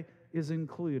day is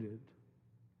included.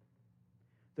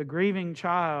 The grieving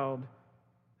child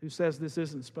who says this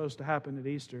isn't supposed to happen at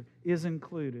Easter is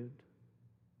included.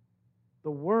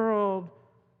 The world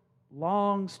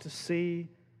longs to see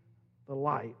the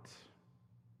light,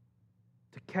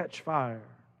 to catch fire.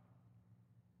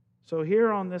 So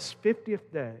here on this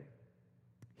 50th day,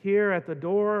 here at the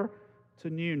door to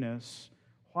newness,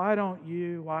 why don't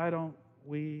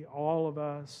we, all of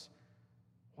us,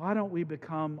 why don't we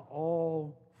become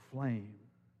all flame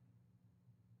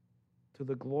to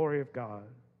the glory of God?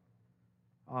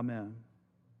 Amen.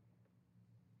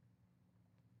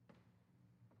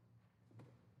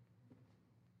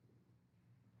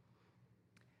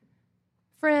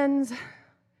 Friends,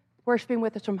 worshiping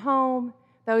with us from home,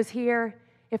 those here,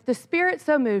 if the Spirit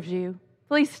so moves you,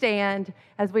 please stand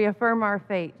as we affirm our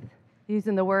faith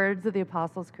using the words of the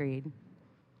Apostles' Creed.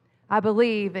 I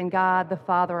believe in God the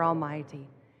Father Almighty,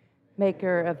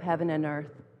 maker of heaven and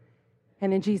earth,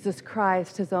 and in Jesus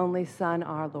Christ, his only Son,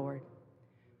 our Lord,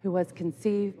 who was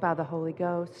conceived by the Holy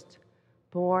Ghost,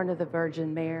 born of the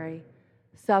Virgin Mary,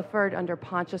 suffered under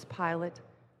Pontius Pilate,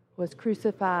 was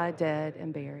crucified, dead,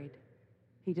 and buried.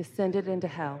 He descended into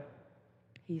hell.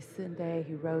 He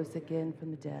rose again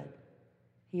from the dead.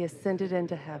 He ascended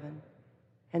into heaven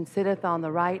and sitteth on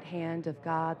the right hand of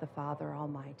God the Father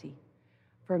Almighty.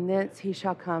 From thence he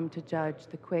shall come to judge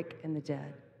the quick and the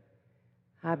dead.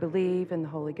 I believe in the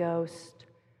Holy Ghost,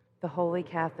 the Holy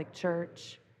Catholic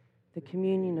Church, the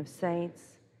communion of saints,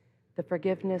 the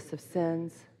forgiveness of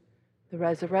sins, the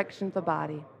resurrection of the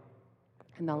body,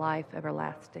 and the life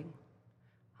everlasting.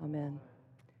 Amen.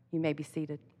 You may be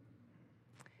seated.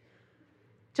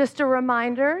 Just a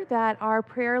reminder that our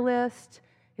prayer list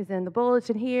is in the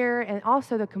bulletin here, and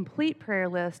also the complete prayer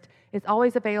list is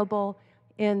always available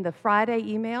in the Friday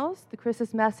emails, the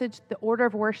Christmas message. The order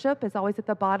of worship is always at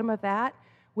the bottom of that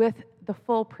with the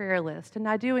full prayer list. And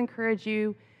I do encourage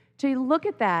you to look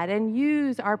at that and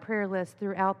use our prayer list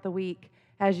throughout the week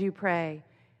as you pray.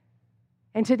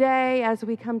 And today, as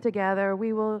we come together,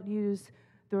 we will use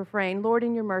the refrain, Lord,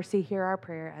 in your mercy, hear our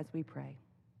prayer as we pray.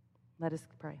 Let us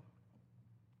pray.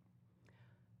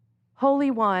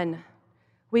 Holy One,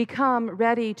 we come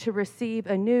ready to receive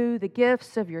anew the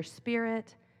gifts of your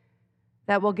Spirit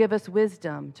that will give us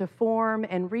wisdom to form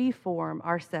and reform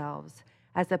ourselves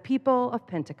as a people of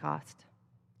Pentecost.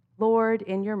 Lord,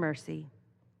 in your mercy,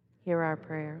 hear our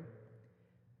prayer.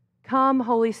 Come,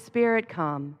 Holy Spirit,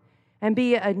 come and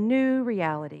be a new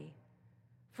reality.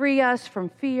 Free us from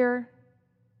fear.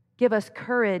 Give us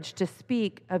courage to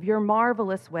speak of your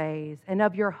marvelous ways and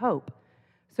of your hope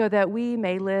so that we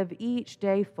may live each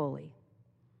day fully.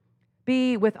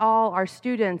 Be with all our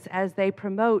students as they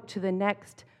promote to the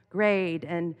next grade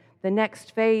and the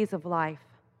next phase of life.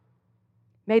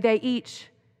 May they each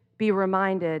be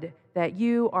reminded that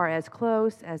you are as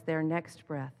close as their next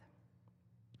breath.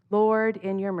 Lord,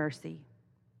 in your mercy,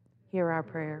 hear our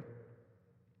prayer.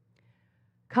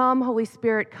 Come, Holy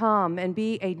Spirit, come and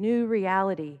be a new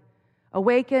reality.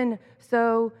 Awaken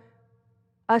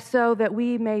us so that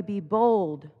we may be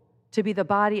bold to be the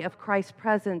body of Christ's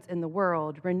presence in the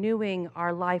world, renewing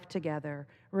our life together,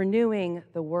 renewing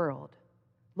the world.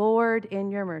 Lord, in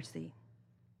your mercy,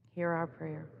 hear our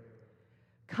prayer.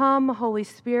 Come, Holy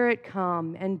Spirit,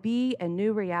 come and be a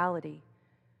new reality.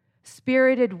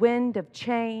 Spirited wind of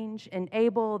change,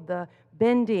 enable the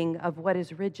bending of what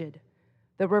is rigid,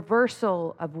 the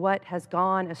reversal of what has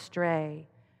gone astray,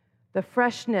 the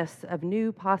freshness of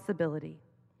new possibility.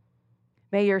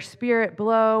 May your Spirit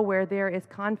blow where there is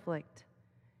conflict,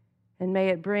 and may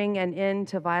it bring an end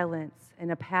to violence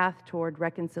and a path toward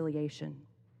reconciliation.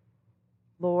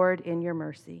 Lord, in your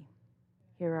mercy,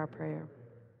 hear our prayer.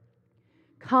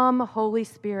 Come, Holy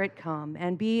Spirit, come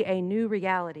and be a new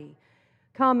reality.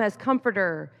 Come as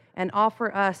comforter and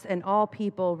offer us and all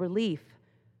people relief,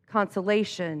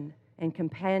 consolation, and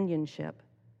companionship.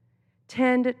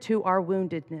 Tend to our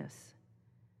woundedness.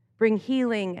 Bring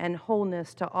healing and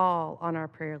wholeness to all on our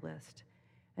prayer list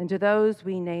and to those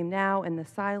we name now in the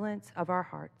silence of our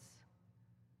hearts.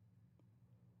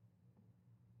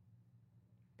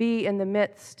 Be in the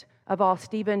midst of all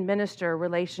Stephen minister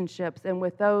relationships and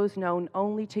with those known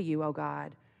only to you, O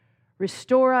God.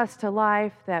 Restore us to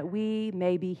life that we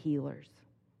may be healers.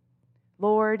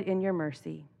 Lord, in your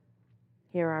mercy,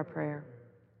 hear our prayer.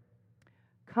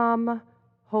 Come,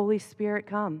 Holy Spirit,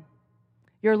 come.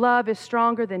 Your love is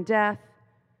stronger than death.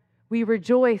 We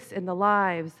rejoice in the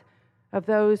lives of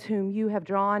those whom you have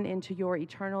drawn into your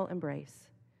eternal embrace.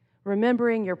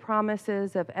 Remembering your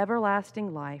promises of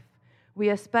everlasting life, we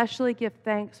especially give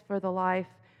thanks for the life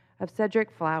of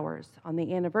Cedric Flowers on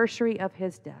the anniversary of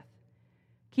his death.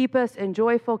 Keep us in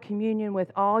joyful communion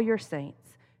with all your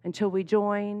saints until we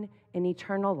join in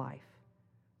eternal life.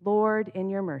 Lord, in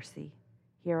your mercy,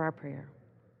 hear our prayer.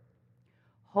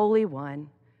 Holy One,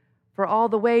 for all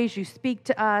the ways you speak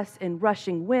to us in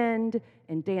rushing wind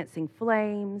and dancing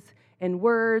flames, in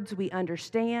words we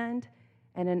understand,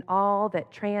 and in all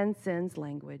that transcends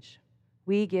language,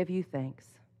 we give you thanks.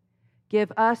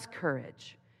 Give us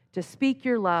courage to speak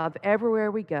your love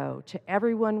everywhere we go, to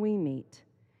everyone we meet.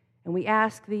 And we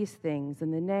ask these things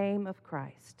in the name of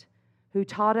Christ, who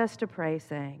taught us to pray,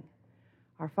 saying,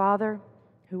 Our Father,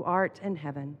 who art in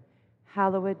heaven,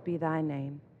 hallowed be thy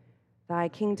name. Thy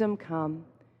kingdom come,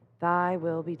 thy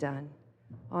will be done,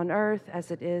 on earth as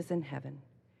it is in heaven.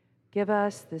 Give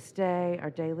us this day our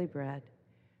daily bread,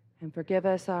 and forgive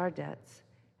us our debts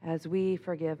as we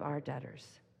forgive our debtors.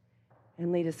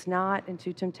 And lead us not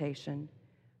into temptation,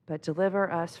 but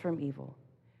deliver us from evil.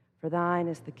 For thine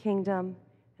is the kingdom,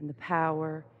 and the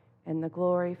power, and the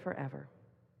glory forever.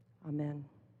 Amen.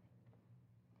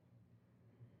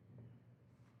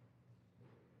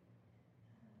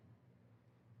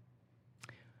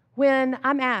 When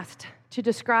I'm asked to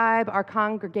describe our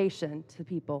congregation to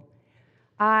people,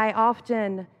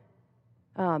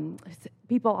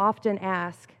 people often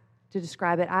ask to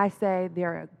describe it. I say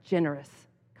they're a generous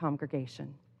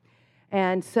congregation.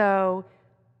 And so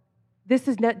this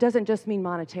doesn't just mean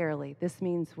monetarily. This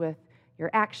means with your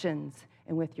actions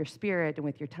and with your spirit and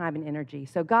with your time and energy.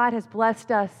 So God has blessed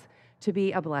us to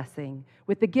be a blessing.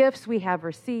 With the gifts we have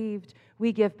received,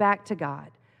 we give back to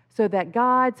God, so that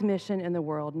God's mission in the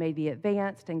world may be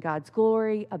advanced and God's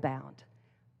glory abound.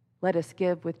 Let us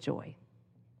give with joy.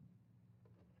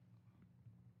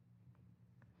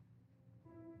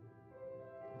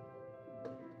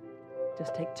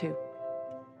 Just take two.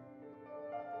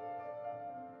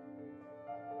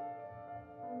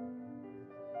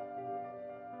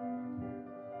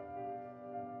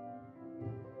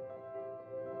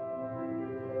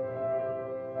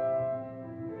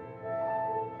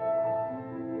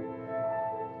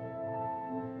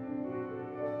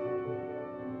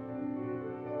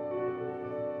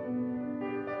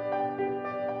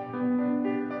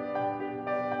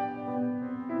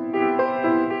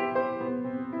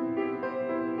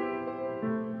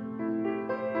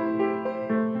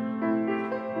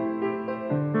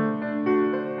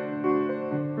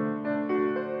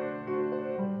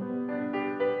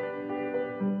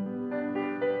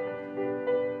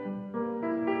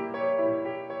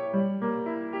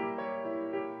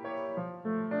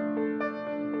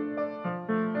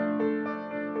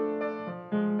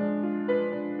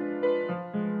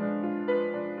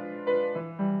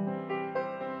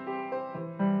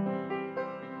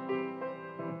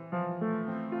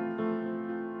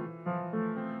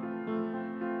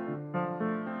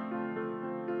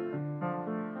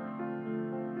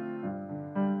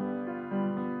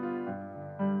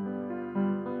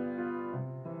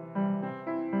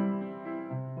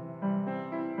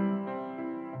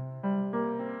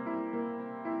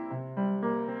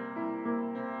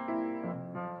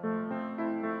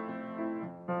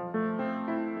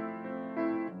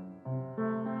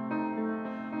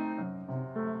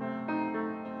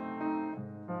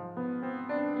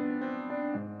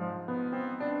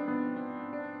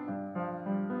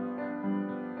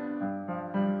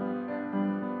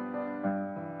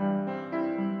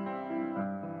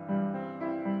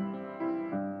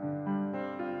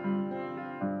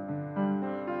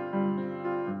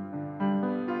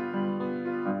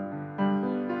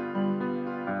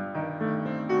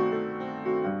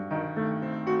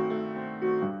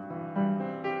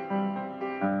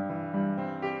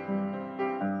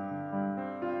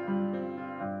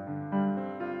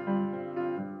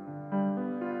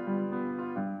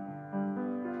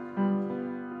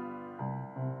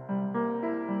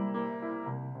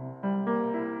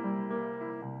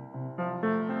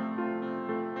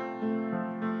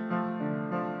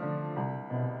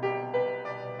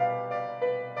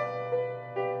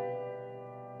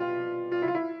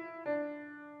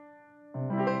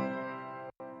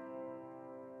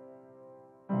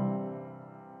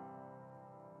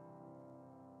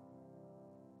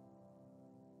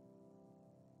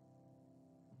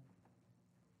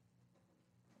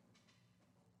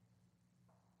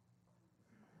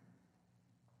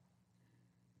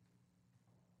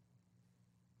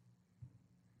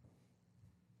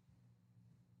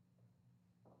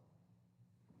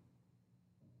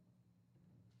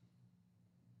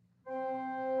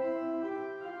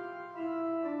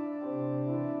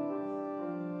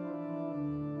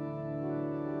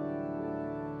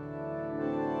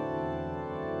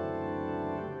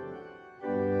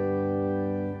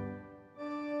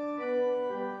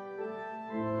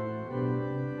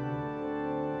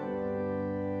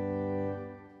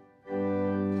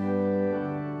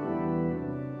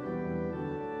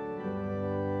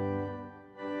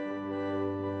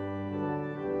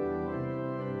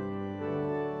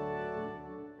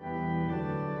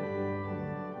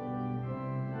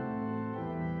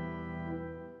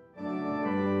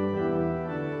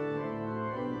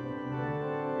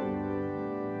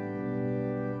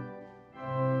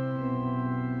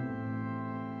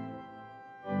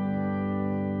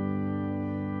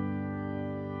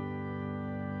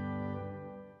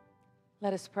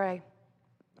 Let us pray.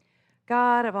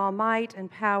 God of all might and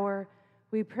power,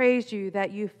 we praise you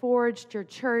that you forged your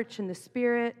church in the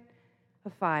spirit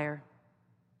of fire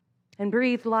and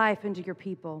breathed life into your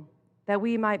people, that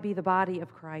we might be the body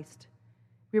of Christ.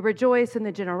 We rejoice in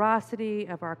the generosity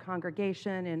of our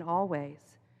congregation in all ways.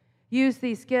 Use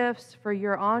these gifts for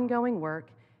your ongoing work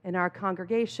in our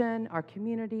congregation, our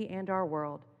community, and our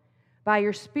world. By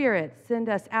your Spirit, send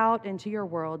us out into your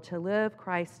world to live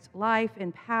Christ's life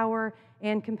in power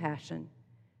and compassion.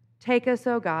 Take us,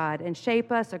 O God, and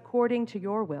shape us according to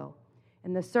your will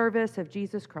in the service of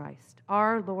Jesus Christ,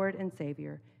 our Lord and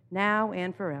Savior, now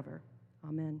and forever.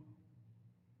 Amen.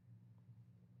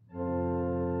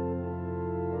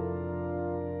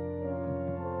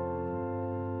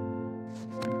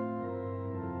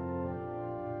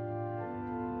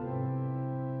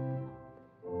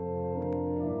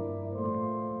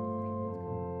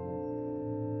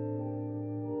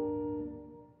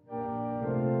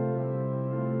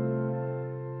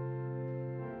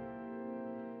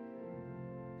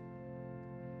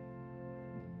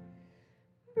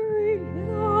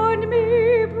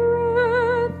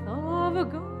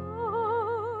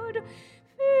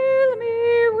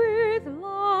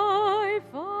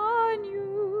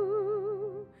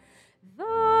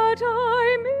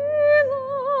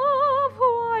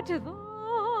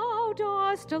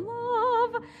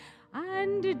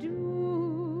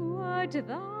 what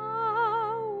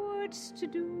thou wouldst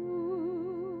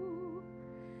do.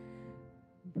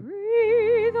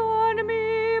 Breathe on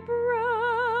me,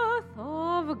 breath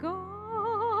of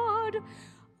God,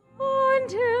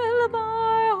 until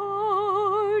my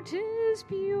heart is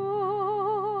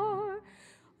pure,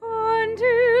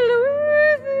 until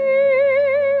with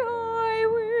thee I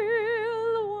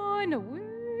will one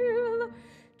will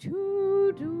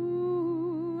to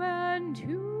do and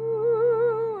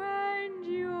to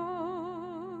endure.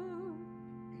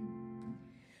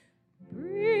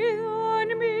 Breathe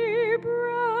on me,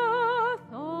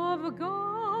 breath of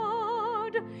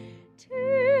God,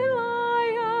 till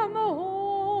I am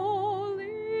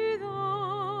wholly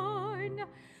thine,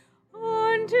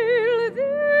 until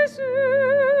this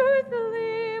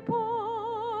earthly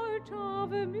part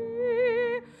of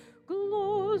me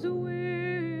glows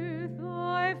with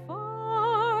thy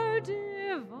far divine.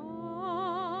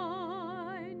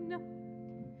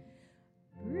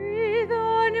 Breathe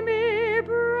on me,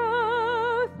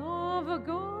 breath of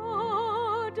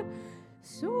God,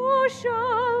 so shall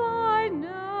I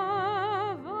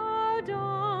never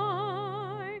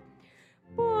die,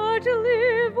 but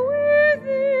live with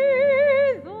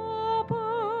thee the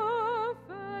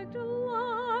perfect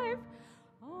life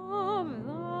of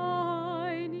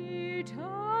thine eternity.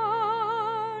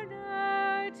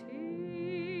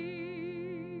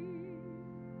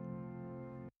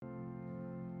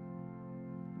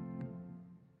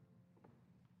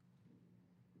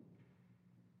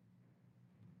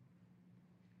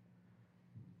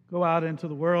 Go out into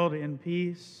the world in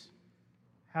peace.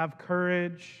 Have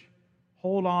courage.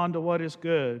 Hold on to what is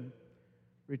good.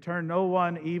 Return no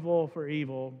one evil for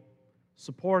evil.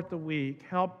 Support the weak.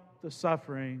 Help the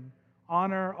suffering.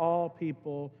 Honor all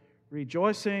people,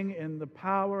 rejoicing in the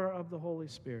power of the Holy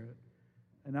Spirit.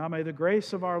 And now may the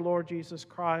grace of our Lord Jesus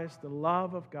Christ, the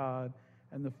love of God,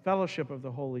 and the fellowship of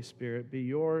the Holy Spirit be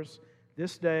yours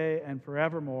this day and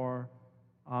forevermore.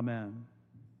 Amen.